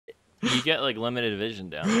You get like limited vision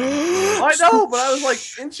down there. I know, but I was like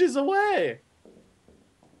inches away.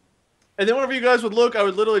 And then whenever you guys would look, I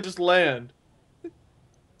would literally just land.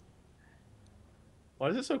 Why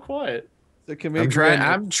is it so quiet?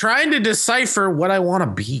 I'm trying to decipher what I want to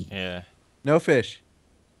be. Yeah. No fish.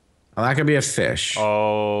 I'm not gonna be a fish.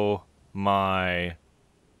 Oh my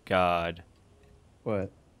god.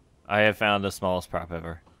 What? I have found the smallest prop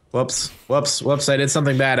ever. Whoops. Whoops. Whoops. I did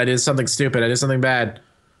something bad. I did something stupid. I did something bad.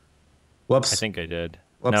 Whoops. I think I did.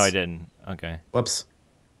 Whoops. No, I didn't. Okay. Whoops.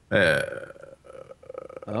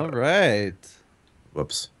 All right.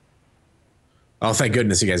 Whoops. Oh, thank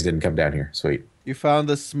goodness you guys didn't come down here. Sweet. You found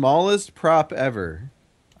the smallest prop ever.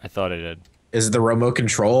 I thought I did. Is it the remote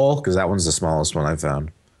control? Because that one's the smallest one I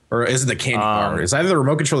found. Or is it the candy bar? It's either the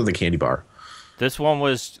remote control or the candy bar. This one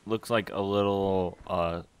looks like a little,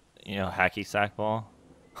 hacky sack ball.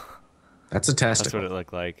 That's a testicle. That's what it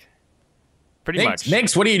looked like. Pretty much.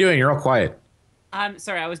 Minx, what are you doing? You're all quiet.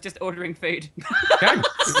 Sorry, I was just ordering food. Wow.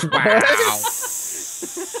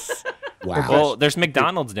 Wow. Well, there's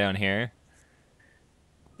McDonald's down here.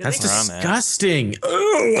 That's Where disgusting.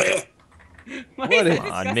 What is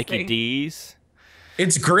On Mickey D's.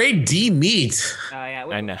 It's grade D meat. Oh yeah,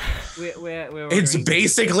 I know. We're It's ordering-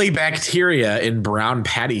 basically bacteria in brown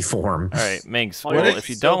patty form. All right, Minx. Oh, Well, it's if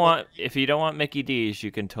you so don't want Mickey D's, you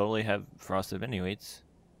can totally have frosted mini wheats,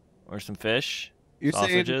 or some fish. You're saying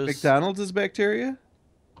sausages. McDonald's is bacteria?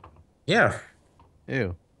 Yeah.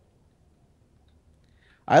 Ew.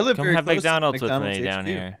 I live Come very have close to McDonald's with me HQ. down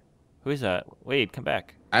here. Who is that? Wade, come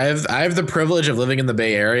back. I have the privilege of living in the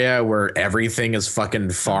Bay Area where everything is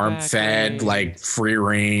fucking farm fed, Wade. like free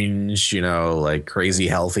range, like crazy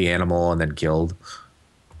healthy animal and then killed.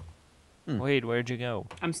 Wade, where'd you go?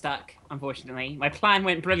 I'm stuck, unfortunately. My plan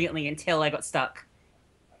went brilliantly until I got stuck.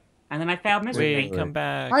 And then I failed miserably. Wade, come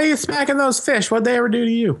back. Why are you smacking those fish? What'd they ever do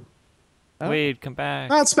to you? Wade, come back.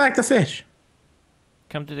 Not smack the fish.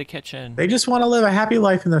 Come to the kitchen. They just want to live a happy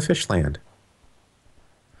life in the fish land.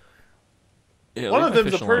 Yeah, One leave of my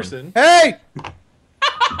them's a fish alone. person. Hey!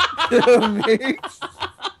 Me?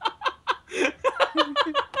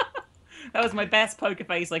 That was my best poker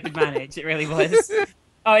face I could manage. It really was.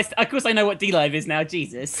 Oh, of course I know what Dlive is now.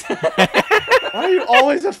 Jesus. Why are you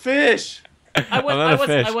always a fish? I'm not a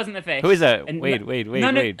fish. I wasn't a fish. Who is that? And Wade,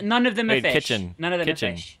 none of them are Wade, fish. kitchen. None of them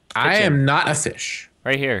Kitchen. are fish. I Kitchen. am not a fish.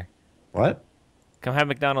 Right here. What? Come have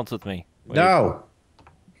McDonald's with me. Wade. No.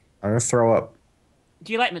 I'm gonna throw up.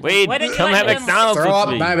 Do you like McDonald's? Wade, Why don't you come like have McDonald's Throw with up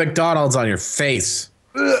me. my McDonald's on your face.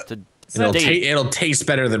 It's a It'll, date. it'll taste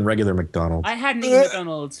better than regular McDonald's. I hadn't eaten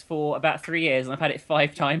McDonald's for about 3 years, and I've had it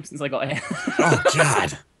 5 times since I got here. Oh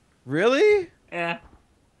God. Really? Yeah.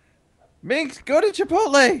 Minx, go to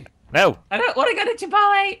Chipotle. No. I don't want to go to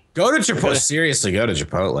Chipotle. Go to Chipotle. Seriously, go to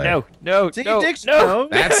Chipotle. No. See, No. Dick's No. no.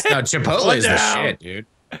 That's no Chipotle is the shit, dude.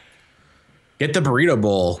 Get the burrito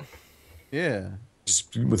bowl. Yeah.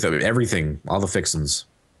 Just with everything, all the fixins.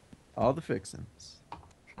 All the fixins.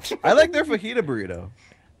 I like their fajita burrito.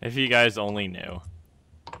 If you guys only knew.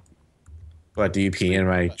 What, do you pee in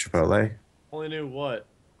my Chipotle? Only knew what?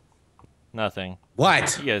 Nothing.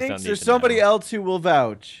 What? You guys don't Minx, need there's to somebody know. else who will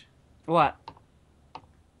vouch. What?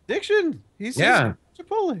 Diction. He's Yeah.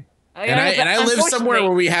 Chipotle. Oh, And I live somewhere unfortunately-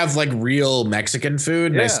 where we have like real Mexican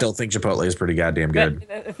food, and I Yeah. still think Chipotle is pretty goddamn good.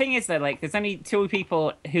 But the thing is, though, like, there's only 2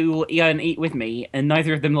 people who will go and eat with me, and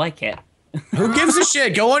neither of them like it. Who gives a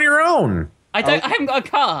shit? Go on your own. I haven't got a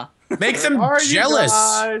car. Make them Are you jealous.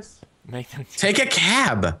 guys? Make them. Take a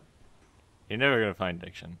cab You're never gonna find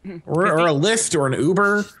Diction. or a Lyft or an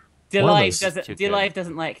Uber. Dlive Too good.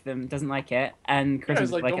 doesn't like them, doesn't like it, and Chris Yeah,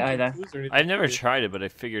 doesn't it's like it don't either. make food or anything. I've never tried it, but I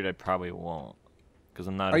figured I probably won't. Because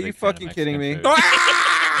I'm not. Are a you big fan of fucking Mexican kidding me? food.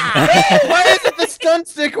 Why isn't the stun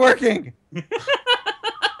stick working? Where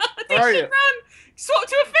are you? Run! Swap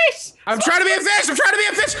to a fish! I'm trying to be a fish. I'm trying to be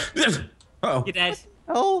a fish. Oh. You're dead.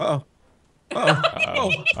 Oh. Oh. Oh.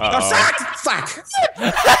 Uh-oh. Oh. Uh-oh. Fuck.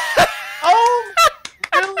 Oh,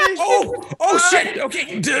 really? Oh. Shit. Okay.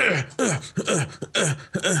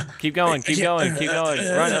 Keep going. Keep going. Keep going.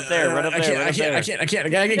 Run up there. Run up there. Run up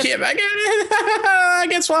there. I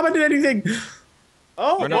can't swap into anything.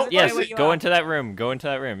 Oh, Run no, up. Yes. where you Go are. into that room. Go into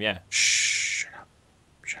that room. Yeah. Shh.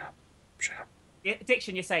 Shut up.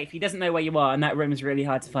 Diction, you're safe. He doesn't know where you are, and that room is really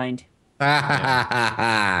hard to find. Oh,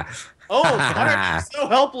 why are you so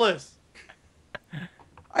helpless?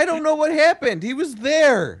 I don't know what happened. He was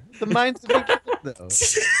there. The mind's the big though.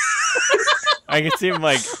 I can see him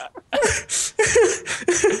like.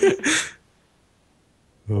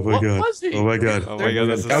 Oh What was he? Oh my god. Oh my god,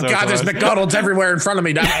 this is Oh so god, there's close. McDonald's everywhere in front of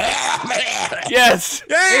me. Yes!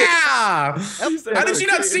 Yeah! He's How did you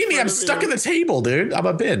not in see me? front I'm of stuck you. in the table, dude. I'm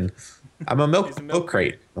a bin. I'm a He's a milk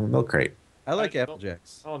crate. I'm a milk crate. I like Right. Apple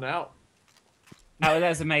Jacks. Oh, now. Oh, that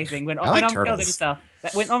was amazing. When I like Om killed turtles. himself.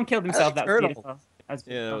 When Om killed himself, like that was turtles. beautiful. That was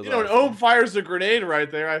Yeah, that was You know, when awesome. Ohm fires a grenade right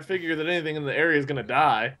there, I figure that anything in the area is gonna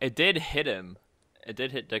die. It did hit him. It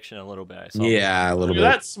did hit Diction a little bit. I saw Yeah, a little When you're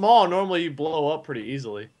bit. that small, normally you blow up pretty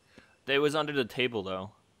easily. It was under the table,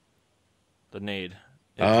 though. The nade.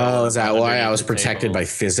 It Oh, fell is that why I underneath was the protected table. by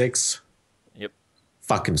physics? Yep.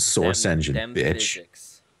 Fucking source engine, Them bitch.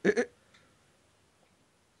 Physics.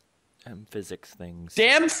 Them physics things.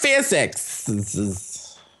 Damn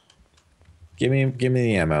physics. Give me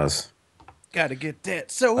the ammos. Gotta get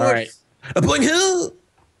that. So All right. A bling hill.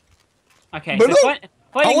 Okay, But so no.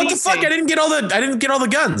 finding Oh, what the these fuck? two- I didn't get all the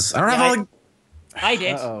guns. I don't have Yeah, all the. I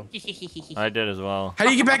did. Uh-oh. I did as well. How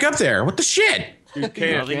do you get back up there? What the shit? You I can't.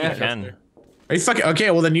 don't think you can. Are you fucking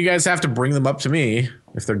okay? Well, then you guys have to bring them up to me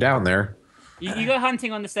if they're down there. You go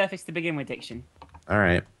hunting on the surface to begin with, Diction. All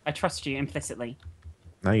right. I trust you implicitly.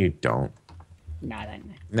 No, you don't. No, I don't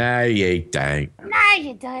know. Nah, you don't. No,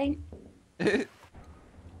 you don't. No,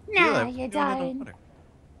 Yeah, you go in the don't. water.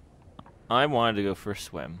 I wanted to go for a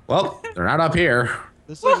swim. Well, they're not up here.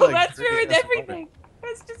 This Whoa, is like that's dirty ruined ass everything.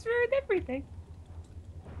 That's just ruined everything.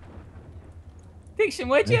 Diction,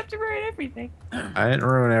 why'd you have to ruin everything? I didn't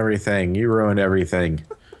ruin everything. You ruined everything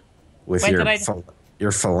with When your did I-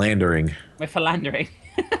 your philandering. We're philandering.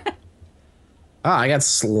 Ah, I got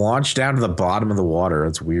launched down to the bottom of the water.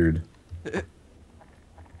 That's weird.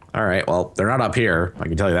 All right, well, they're not up here. I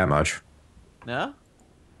can tell you that much. No?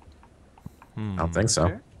 I don't think so.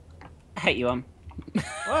 Sure. I hate you,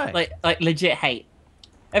 Why? like legit hate.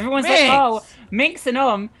 Everyone's Minx! like, oh, Minx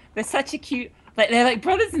and they're such a cute, they're like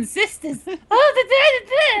brothers and sisters.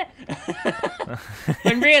 Oh, they're there.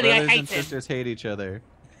 When really, I Brothers hate and them. sisters hate each other.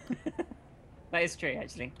 That is true,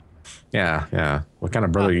 actually. Yeah, yeah. What kind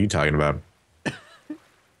of brother are you talking about?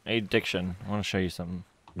 Hey, Diction, I want to show you something.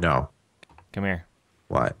 No. Come here.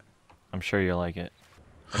 What? I'm sure you'll like it.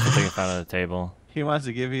 That's the thing I found on the table. He wants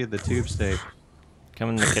to give you the tube steak. Come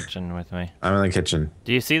in the kitchen with me. I'm in the kitchen.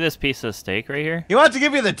 Do you see this piece of steak right here? He wants to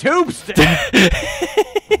give you the tube steak.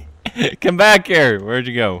 Come back here. Where'd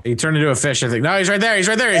you go? He turned into a fish, I think. No, he's right there. He's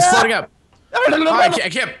right there. He's floating up. Oh,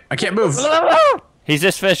 I can't move. He's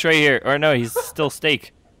this fish right here. Or no, he's still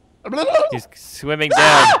steak. He's swimming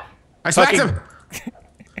down. I smacked Fucking- him.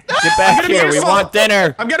 Get back gonna be here. We useful. want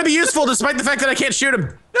dinner. I'm gonna be useful despite the fact that I can't shoot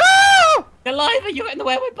him. Dlive, you're in the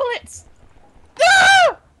way with bullets.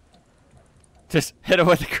 Just hit him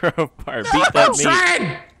with a crowbar. Beat that I'm meat.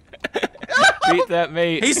 trying. Beat that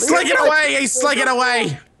meat. He's slinking away. He's slinking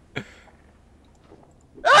away.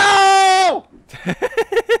 Oh!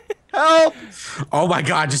 Help! Oh my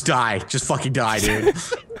god, just die. Just fucking die, dude.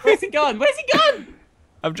 Where's he gone? Where's he gone?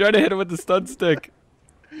 I'm trying to hit him with the stun stick.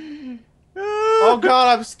 Oh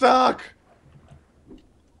god, I'm stuck.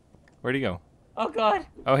 Where'd he go? Oh god.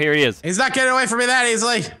 Oh, here he is. He's not getting away from me that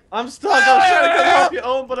easily. I'm stuck. I was trying to come help you,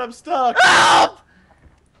 Ohm, but I'm stuck. Help!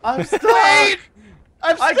 I'm stuck.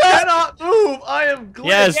 I cannot move. I am glitched.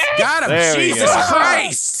 Yes. Got him. There we Jesus go.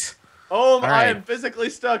 Christ. Ohm, I Alright. am physically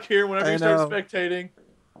stuck here whenever I you start know. spectating.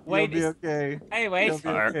 Wait, You'll be okay. hey, wait. You'll be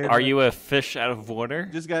Are, okay, are bud. you a fish out of water?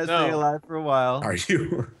 Just gotta No. stay alive for a while. Are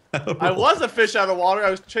you? I was a fish out of water. I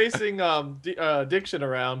was chasing Diction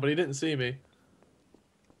around, but he didn't see me.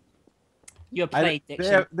 You're played, they,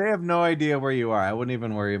 Diction. have, they have no idea where you are. I wouldn't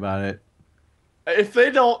even worry about it. If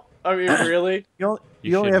they don't, I mean, really? You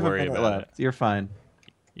You only should have a worry minute about left. You're fine.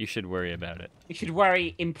 You should worry about it. You should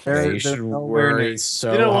worry There- You implicitly. should There's nowhere worry near-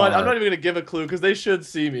 so You know what? I'm hard. not even gonna give a clue because they should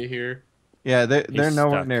see me here. Yeah, they're He's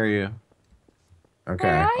nowhere stuck. near you. Okay.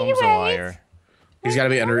 Where are you, Holmes a Wade? liar. He's got to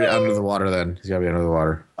be under the water then. He's got to be under the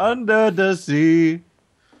water. Under the sea.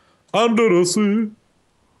 Under the sea.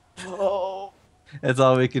 Oh, That's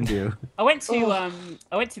all we can do. I went to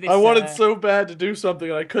this. I wanted so bad to do something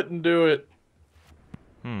and I couldn't do it.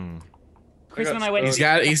 Chris I and got I went.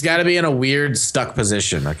 He's got to be in a weird stuck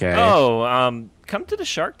position, okay? Oh, come to the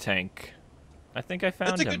Shark Tank. I think I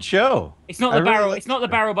found That's a him. good show. It's not I the really barrel. like It's not the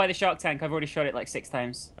barrel by the Shark Tank. I've already shot it like 6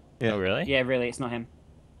 times. Yeah. Oh, really? Yeah, really, it's not him.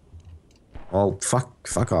 Well,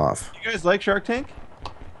 fuck off. You guys like Shark Tank?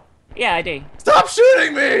 Yeah, I do. Stop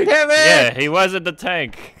shooting me! Damn it! Yeah, he was in the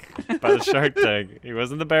tank. By the Shark Tank. He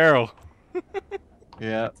was in the barrel.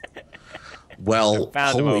 Yeah. Well,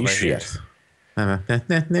 Found him holy over shit. Gotta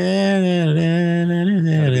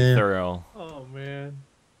be thorough. Oh man.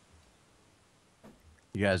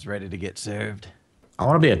 You guys ready to get served? I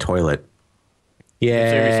want to be a toilet.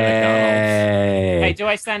 service at McDonald's. Hey, Yay! do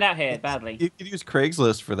I stand out here badly? You could use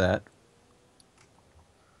Craigslist for that.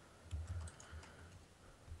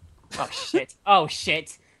 Oh shit! Oh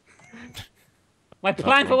shit! My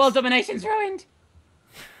plan for world domination's ruined.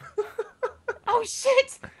 Oh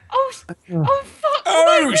shit! Oh fuck!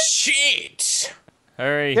 Oh shit!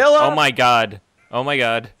 Hurry! Kill him! Oh my god! Oh my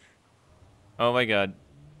god! Oh my god!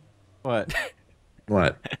 What?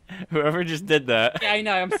 What? Whoever just did that. Yeah, I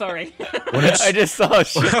know. I'm sorry. I just saw a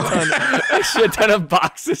shit ton of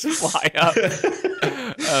boxes fly up out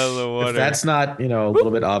of the water. If that's not, you know, a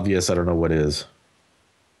little bit obvious, I don't know what is.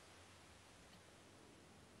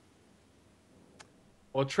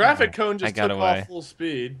 Well, traffic cone just got took away. off full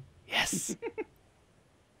speed. Yes.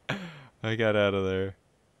 I got out of there.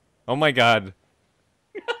 Oh my god.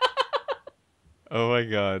 Oh my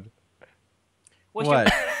god. What's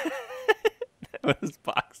What? Those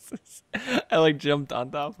boxes. I like jumped on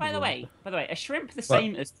top. By of the them. way, are shrimp the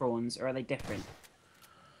same as prawns, or are they different?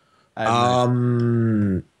 I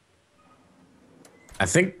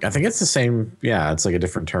think it's the same. Yeah, it's like a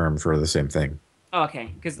different term for the same thing. Oh,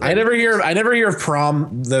 okay. Because I never hear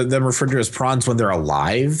of them referred to as prawns when they're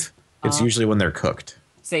alive. It's usually when they're cooked.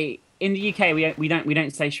 See, in the UK, we don't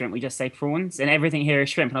say shrimp. We just say prawns, and everything here is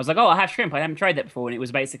shrimp. And I was like, oh, I have shrimp. I haven't tried that before, and it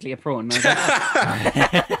was basically a prawn. And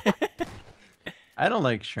I was like, I don't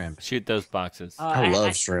like shrimp. Shoot those boxes. I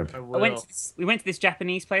love shrimp. I we will. went to this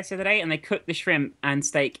Japanese place the other day, and they cooked the shrimp and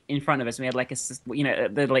steak in front of us. We had like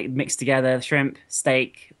they're like mixed together shrimp,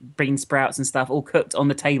 steak, bean sprouts, and stuff, all cooked on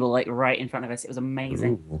the table, like right in front of us. It was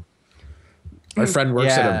amazing. Ooh. My friend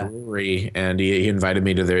works at Yeah. a brewery, and he invited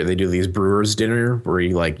me to they do these brewers dinner where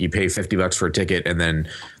you pay $50 for a ticket, and then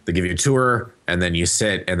they give you a tour, and then you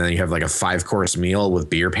sit, and then you have like a 5-course meal with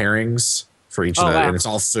beer pairings for each of the, wow. and it's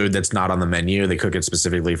all food that's not on the menu. They cook it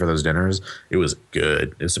specifically for those dinners. It was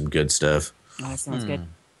good. It was some good stuff. Oh, that sounds good.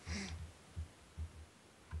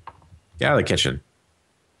 Get out of the kitchen.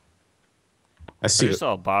 I I see. just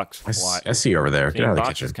saw a box fly. I see you over there. Get Seeing out of the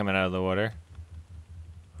boxes kitchen. coming out of the water.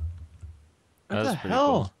 What That was the pretty hell?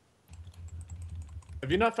 cool.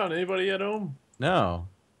 Have you not found anybody at home? No.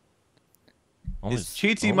 Almost,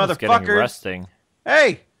 cheaty almost getting motherfuckers. rusting.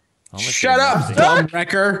 Hey! Almost Shut getting up, rusting. bum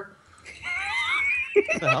wrecker.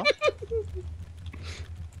 What the hell?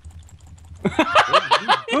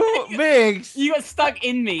 Who, Migs? You got stuck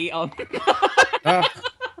in me. Uh,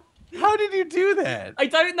 How did you do that? I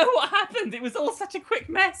don't know what happened. It was all such a quick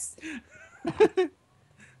mess.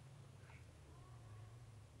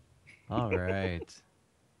 All right.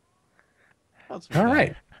 all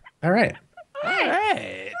right. All right. All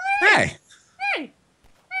right. Hey. Hey,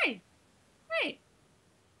 hey, hey.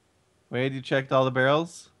 Wade, you checked all the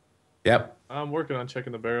barrels? Yep. I'm working on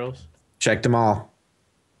checking the barrels. Checked them all.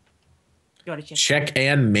 Gotta check. Check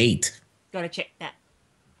and mate. Gotta check that.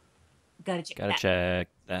 Gotta check Gotta that. check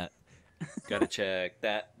that. Gotta check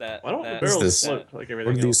that. Why don't the that, barrels this? flip like What are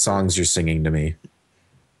everything these else? songs you're singing to me?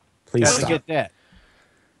 Please Gotta stop. get that.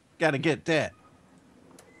 Gotta get that.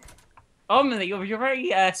 Oh, man, you're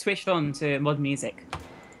very switched on to modern music.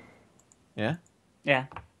 Yeah? Yeah.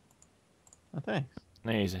 Oh, thanks.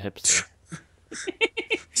 No, he's a hipster.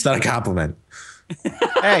 It's not a compliment.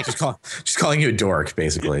 Hey, Just calling you a dork,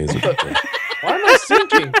 basically. Why am I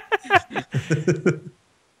sinking?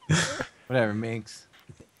 whatever, Migs.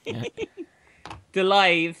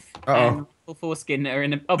 Dlive Uh-oh. and Rumple Foreskin are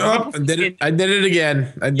in a. Oh, Oh, Rumple I did it. Foreskin, I did it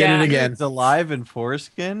again. I did Yeah. it again. It's alive in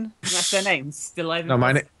foreskin? that's their names. Dlive and No,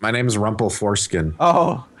 my name's Rumple Foreskin.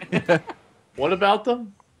 Oh. What about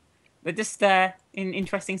them? They're just in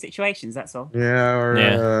interesting situations, that's all. Yeah, or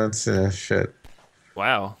Yeah. it's shit.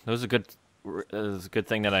 Wow, that was a good. It was a good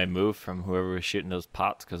thing that I moved from whoever was shooting those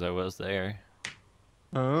pots because I was there.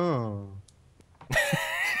 Oh.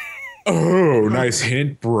 Oh, nice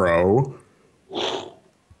hint, bro.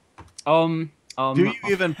 Do you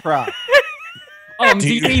even prop?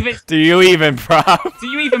 do you even Do you even prop?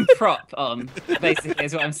 prop? Basically,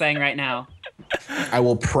 is what I'm saying right now. I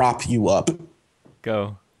will prop you up.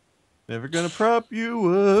 Go. Never gonna prop you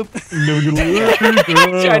up.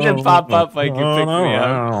 Trying to pop up like you picked me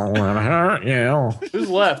up. Who's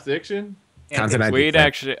left, Diction? Yeah, Content ID. Wade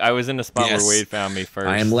actually, I was in the spot Yes. where Wade found me first.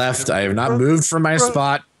 I am left. I have not moved from my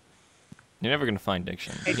spot. You're never gonna find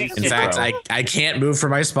Diction. Hey, He's Diction. In a fact, pro. I can't move from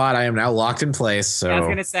my spot. I am now locked in place. I was So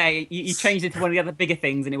gonna say you changed it to one of the other bigger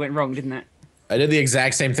things and it went wrong, didn't it? I did the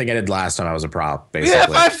exact same thing I did last time I was a prop. Yeah,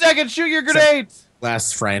 Basically, 5 seconds, shoot your grenades!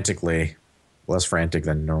 less frantic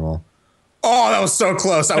than normal. Oh, that was so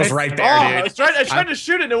close. I was right Oh, there, I dude. was trying to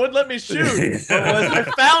shoot it and it wouldn't let me shoot. I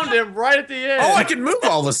found him right at the end. Oh, I can move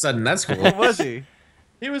all of a sudden. That's cool. What was he?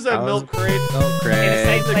 He was a milk crate. Oh, In the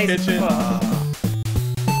same great. place as kitchen. before.